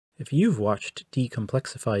If you've watched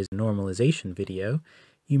Decomplexify's normalization video,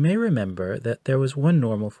 you may remember that there was one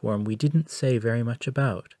normal form we didn't say very much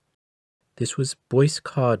about. This was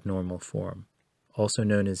Boyce-Codd Normal Form, also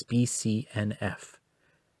known as BCNF.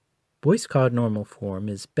 Boyce-Codd Normal Form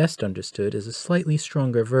is best understood as a slightly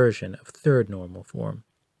stronger version of Third Normal Form.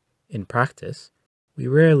 In practice, we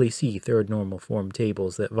rarely see Third Normal Form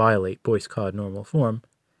tables that violate Boyce-Codd Normal Form,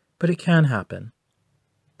 but it can happen.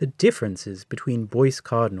 The differences between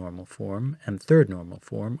Boyce-Codd Normal Form and Third Normal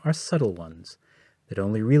Form are subtle ones that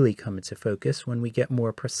only really come into focus when we get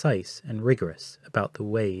more precise and rigorous about the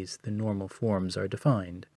ways the normal forms are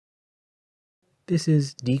defined. This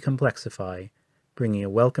is Decomplexify, bringing a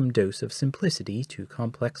welcome dose of simplicity to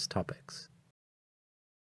complex topics.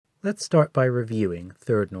 Let's start by reviewing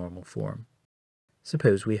Third Normal Form.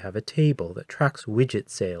 Suppose we have a table that tracks widget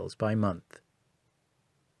sales by month.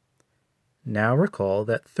 Now recall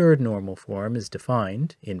that Third Normal Form is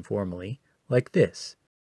defined, informally, like this.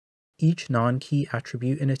 Each non-key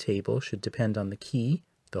attribute in a table should depend on the key,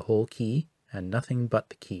 the whole key, and nothing but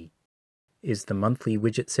the key. Is the monthly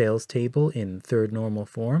widget sales table in Third Normal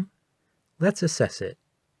Form? Let's assess it.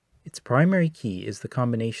 Its primary key is the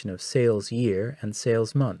combination of sales year and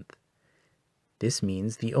sales month. This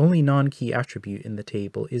means the only non-key attribute in the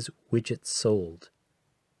table is widgets sold.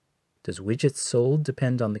 Does widgets sold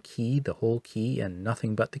depend on the key, the whole key, and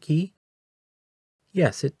nothing but the key?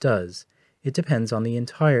 Yes, it does. It depends on the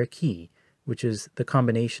entire key, which is the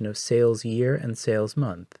combination of sales year and sales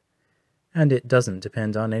month. And it doesn't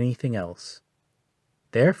depend on anything else.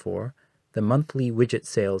 Therefore, the monthly widget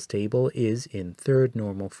sales table is in Third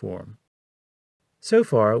Normal Form. So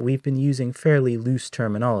far, we've been using fairly loose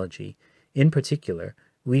terminology. In particular,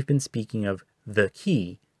 we've been speaking of the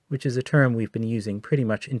key, which is a term we've been using pretty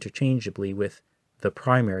much interchangeably with the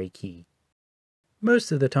primary key.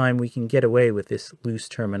 Most of the time we can get away with this loose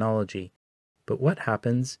terminology, but what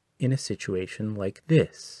happens in a situation like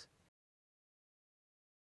this?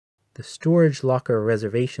 The storage locker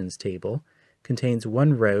reservations table contains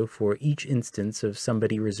one row for each instance of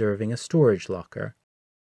somebody reserving a storage locker.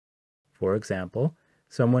 For example,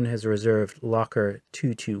 someone has reserved locker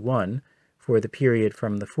 221 for the period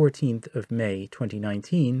from the 14th of May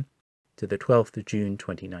 2019 to the 12th of June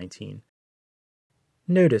 2019.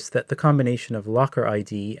 Notice that the combination of locker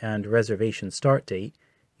ID and reservation start date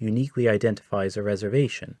uniquely identifies a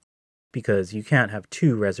reservation, because you can't have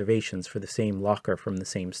two reservations for the same locker from the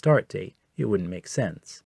same start date. It wouldn't make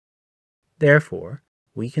sense. Therefore,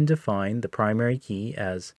 we can define the primary key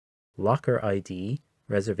as locker ID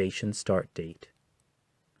reservation start date.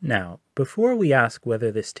 Now, before we ask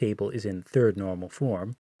whether this table is in Third Normal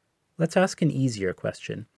Form, let's ask an easier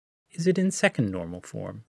question. Is it in Second Normal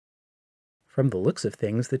Form? From the looks of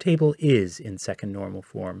things, the table is in Second Normal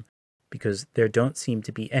Form, because there don't seem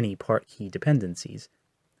to be any part key dependencies.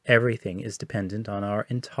 Everything is dependent on our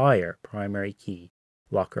entire primary key,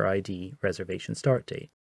 locker ID reservation start date.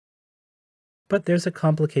 But there's a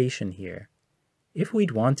complication here. If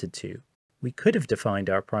we'd wanted to, we could have defined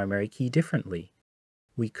our primary key differently.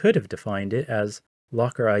 We could have defined it as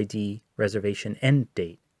locker ID reservation end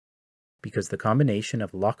date, because the combination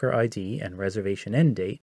of locker ID and reservation end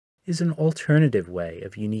date is an alternative way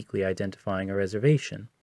of uniquely identifying a reservation.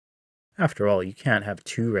 After all, you can't have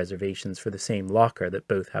two reservations for the same locker that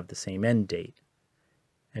both have the same end date.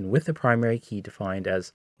 And with the primary key defined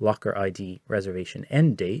as locker ID reservation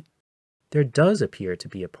end date, there does appear to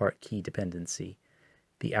be a part key dependency.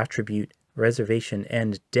 The attribute reservation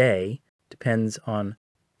end day depends on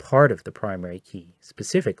part of the primary key.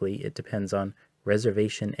 Specifically, it depends on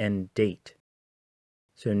reservation end date.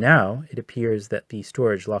 So now it appears that the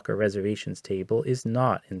storage locker reservations table is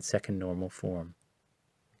not in Second Normal Form.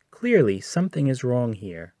 Clearly, something is wrong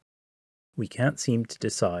here. We can't seem to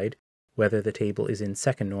decide whether the table is in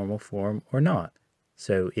Second Normal Form or not.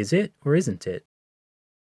 So is it or isn't it?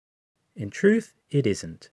 In truth, it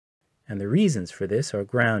isn't. And the reasons for this are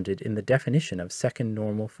grounded in the definition of Second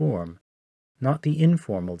Normal Form. Not the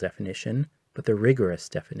informal definition, but the rigorous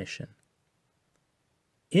definition.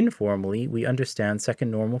 Informally, we understand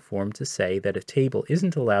Second Normal Form to say that a table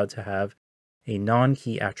isn't allowed to have a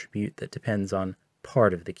non-key attribute that depends on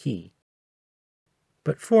part of the key.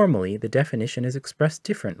 But formally, the definition is expressed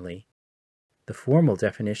differently. The formal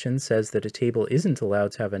definition says that a table isn't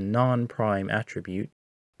allowed to have a non-prime attribute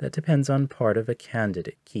that depends on part of a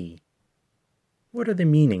candidate key. What are the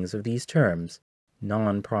meanings of these terms?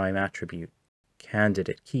 Non-prime attribute,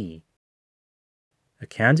 candidate key. A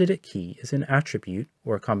candidate key is an attribute,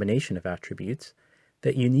 or a combination of attributes,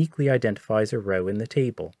 that uniquely identifies a row in the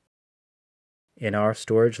table. In our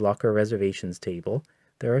storage locker reservations table,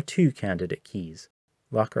 there are two candidate keys,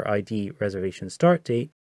 locker ID reservation start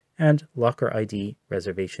date, and locker ID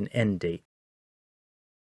reservation end date.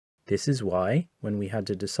 This is why, when we had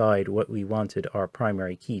to decide what we wanted our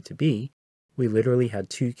primary key to be, we literally had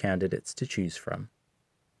two candidates to choose from.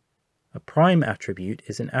 A prime attribute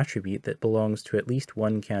is an attribute that belongs to at least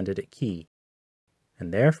one candidate key,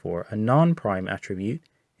 and therefore a non-prime attribute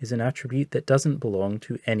is an attribute that doesn't belong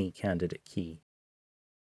to any candidate key.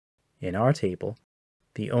 In our table,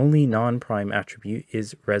 the only non-prime attribute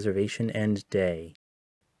is reservation end day.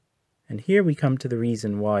 And here we come to the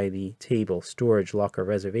reason why the table storage locker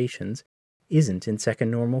reservations isn't in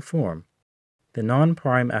second normal form. The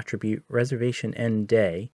non-prime attribute reservation end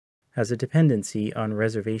day has a dependency on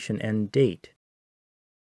reservation end date.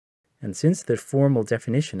 And since the formal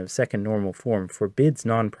definition of second normal form forbids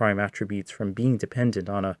non-prime attributes from being dependent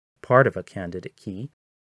on a part of a candidate key,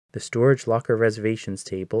 the storage locker reservations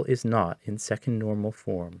table is not in second normal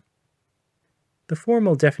form. The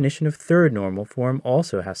formal definition of third normal form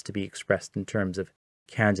also has to be expressed in terms of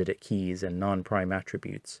candidate keys and non-prime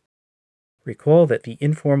attributes. Recall that the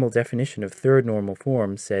informal definition of third normal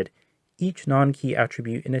form said each non-key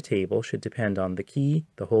attribute in a table should depend on the key,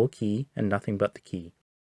 the whole key, and nothing but the key.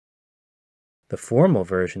 The formal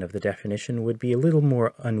version of the definition would be a little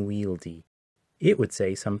more unwieldy. It would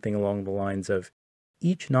say something along the lines of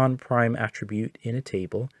each non-prime attribute in a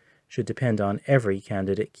table should depend on every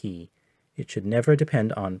candidate key. It should never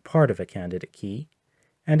depend on part of a candidate key,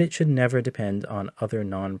 and it should never depend on other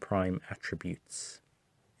non-prime attributes.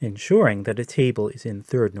 Ensuring that a table is in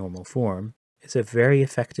third normal form is a very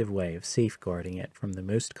effective way of safeguarding it from the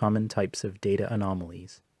most common types of data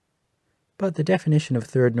anomalies. But the definition of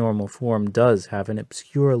third normal form does have an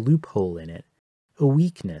obscure loophole in it, a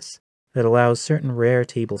weakness that allows certain rare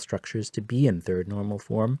table structures to be in third normal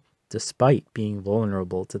form despite being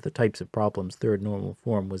vulnerable to the types of problems third normal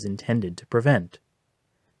form was intended to prevent.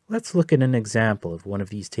 Let's look at an example of one of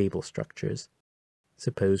these table structures.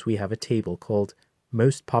 Suppose we have a table called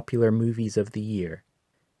Most Popular Movies of the Year.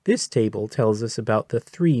 This table tells us about the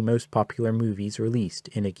 3 most popular movies released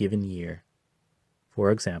in a given year. For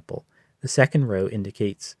example, the second row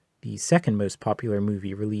indicates the second most popular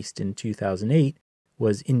movie released in 2008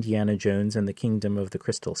 was Indiana Jones and the Kingdom of the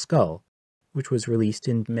Crystal Skull, which was released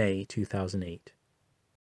in May 2008.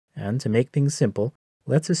 And to make things simple,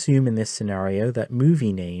 let's assume in this scenario that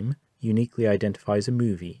movie name uniquely identifies a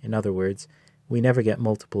movie. In other words, we never get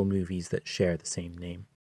multiple movies that share the same name.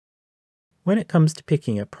 When it comes to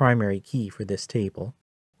picking a primary key for this table,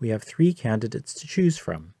 we have 3 candidates to choose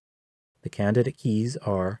from. The candidate keys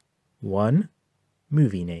are 1.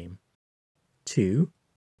 Movie name, 2.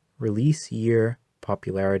 Release year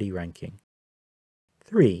popularity ranking,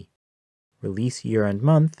 3. Release year and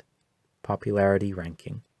month popularity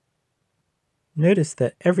ranking. Notice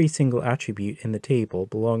that every single attribute in the table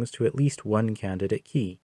belongs to at least one candidate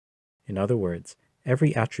key. In other words,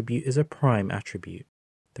 every attribute is a prime attribute.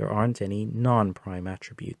 There aren't any non-prime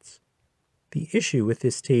attributes. The issue with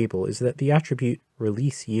this table is that the attribute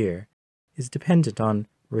release year is dependent on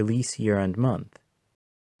release year and month.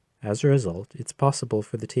 As a result, it's possible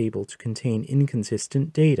for the table to contain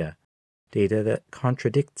inconsistent data that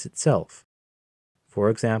contradicts itself. For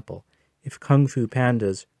example, if Kung Fu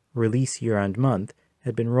Panda's release year and month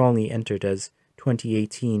had been wrongly entered as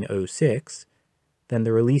 2018-06, then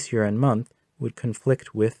the release year and month would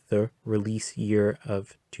conflict with the release year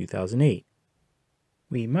of 2008.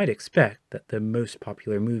 We might expect that the most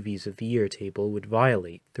popular movies of the year table would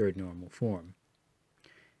violate third normal form.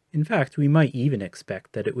 In fact, we might even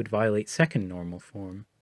expect that it would violate second normal form.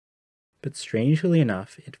 But strangely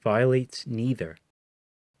enough, it violates neither.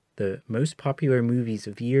 The most popular movies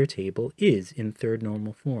of the year table is in third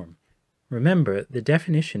normal form. Remember, the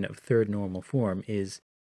definition of third normal form is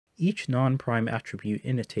each non-prime attribute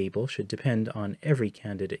in a table should depend on every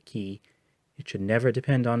candidate key, it should never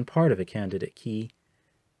depend on part of a candidate key,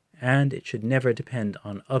 and it should never depend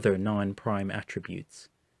on other non-prime attributes.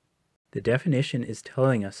 The definition is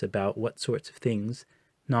telling us about what sorts of things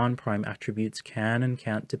non-prime attributes can and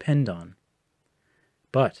can't depend on.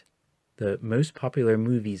 But the most popular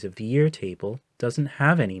movies of the year table doesn't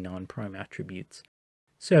have any non-prime attributes,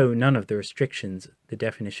 so none of the restrictions the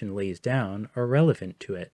definition lays down are relevant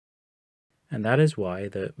to it. And that is why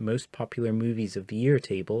the most popular movies of the year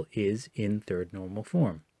table is in third normal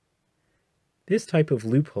form. This type of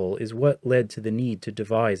loophole is what led to the need to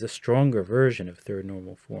devise a stronger version of third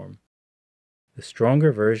normal form. The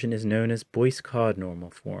stronger version is known as Boyce-Codd Normal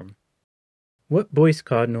Form. What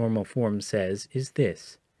Boyce-Codd Normal Form says is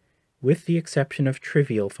this: with the exception of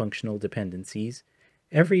trivial functional dependencies,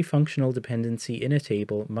 every functional dependency in a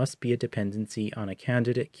table must be a dependency on a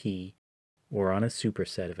candidate key, or on a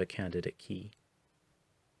superset of a candidate key.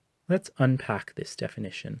 Let's unpack this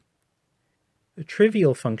definition. A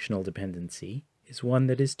trivial functional dependency is one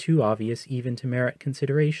that is too obvious even to merit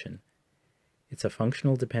consideration. It's a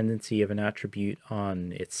functional dependency of an attribute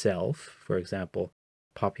on itself, for example,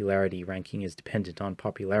 popularity ranking is dependent on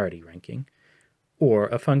popularity ranking, or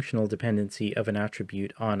a functional dependency of an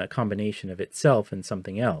attribute on a combination of itself and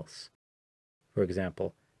something else. For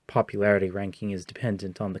example, popularity ranking is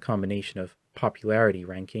dependent on the combination of popularity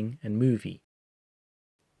ranking and movie.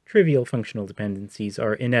 Trivial functional dependencies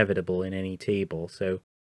are inevitable in any table, so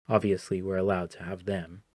obviously we're allowed to have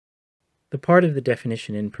them. The part of the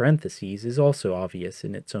definition in parentheses is also obvious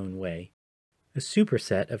in its own way. A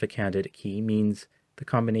superset of a candidate key means the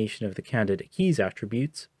combination of the candidate key's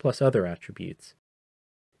attributes plus other attributes.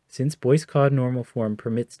 Since Boyce-Codd Normal Form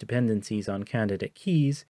permits dependencies on candidate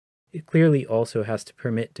keys, it clearly also has to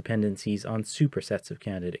permit dependencies on supersets of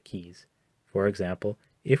candidate keys. For example,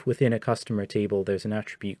 if within a customer table there's an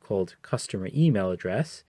attribute called customer email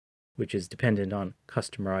address, which is dependent on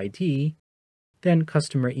customer ID, then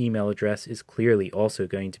customer email address is clearly also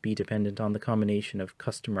going to be dependent on the combination of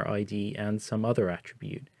customer ID and some other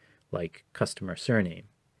attribute, like customer surname.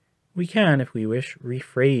 We can, if we wish,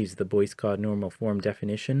 rephrase the Boyce-Codd Normal Form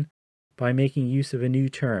definition by making use of a new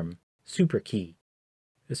term, superkey.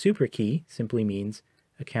 A superkey simply means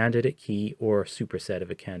a candidate key or superset of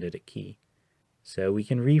a candidate key. So we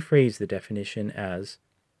can rephrase the definition as,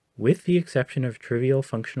 with the exception of trivial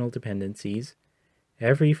functional dependencies,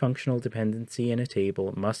 every functional dependency in a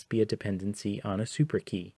table must be a dependency on a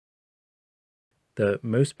superkey. The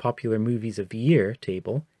most popular movies of the year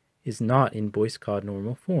table is not in Boyce-Codd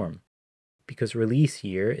Normal Form, because release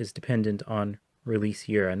year is dependent on release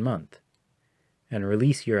year and month, and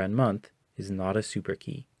release year and month is not a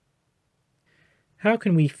superkey. How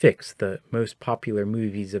can we fix the most popular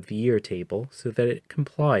movies of the year table so that it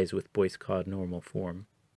complies with Boyce-Codd Normal Form?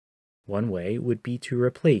 One way would be to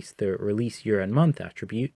replace the release year and month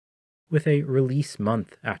attribute with a release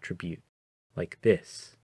month attribute, like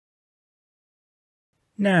this.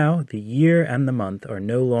 Now, the year and the month are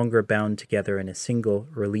no longer bound together in a single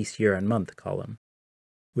release year and month column,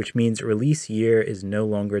 which means release year is no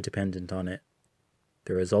longer dependent on it.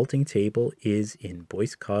 The resulting table is in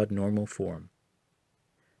Boyce-Codd Normal Form.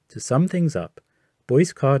 To sum things up,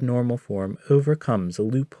 Boyce-Codd Normal Form overcomes a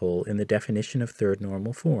loophole in the definition of third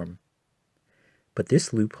normal form. But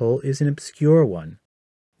this loophole is an obscure one,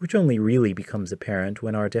 which only really becomes apparent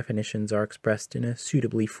when our definitions are expressed in a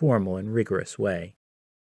suitably formal and rigorous way.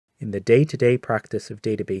 In the day-to-day practice of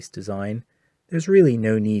database design, there's really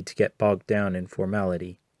no need to get bogged down in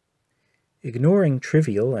formality. Ignoring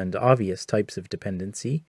trivial and obvious types of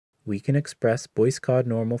dependency, we can express Boyce-Codd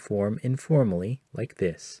Normal Form informally like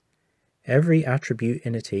this. Every attribute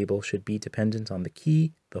in a table should be dependent on the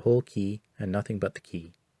key, the whole key, and nothing but the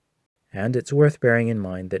key. And it's worth bearing in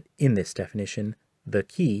mind that in this definition, the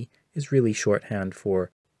key is really shorthand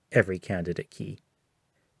for every candidate key.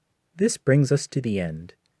 This brings us to the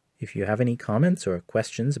end. If you have any comments or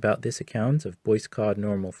questions about this account of Boyce-Codd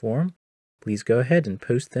Normal Form, please go ahead and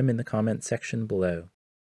post them in the comments section below.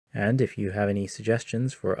 And if you have any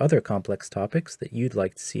suggestions for other complex topics that you'd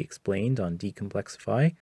like to see explained on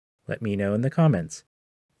Decomplexify, let me know in the comments.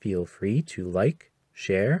 Feel free to like,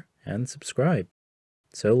 share, and subscribe.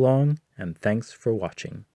 So long, and thanks for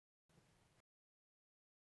watching.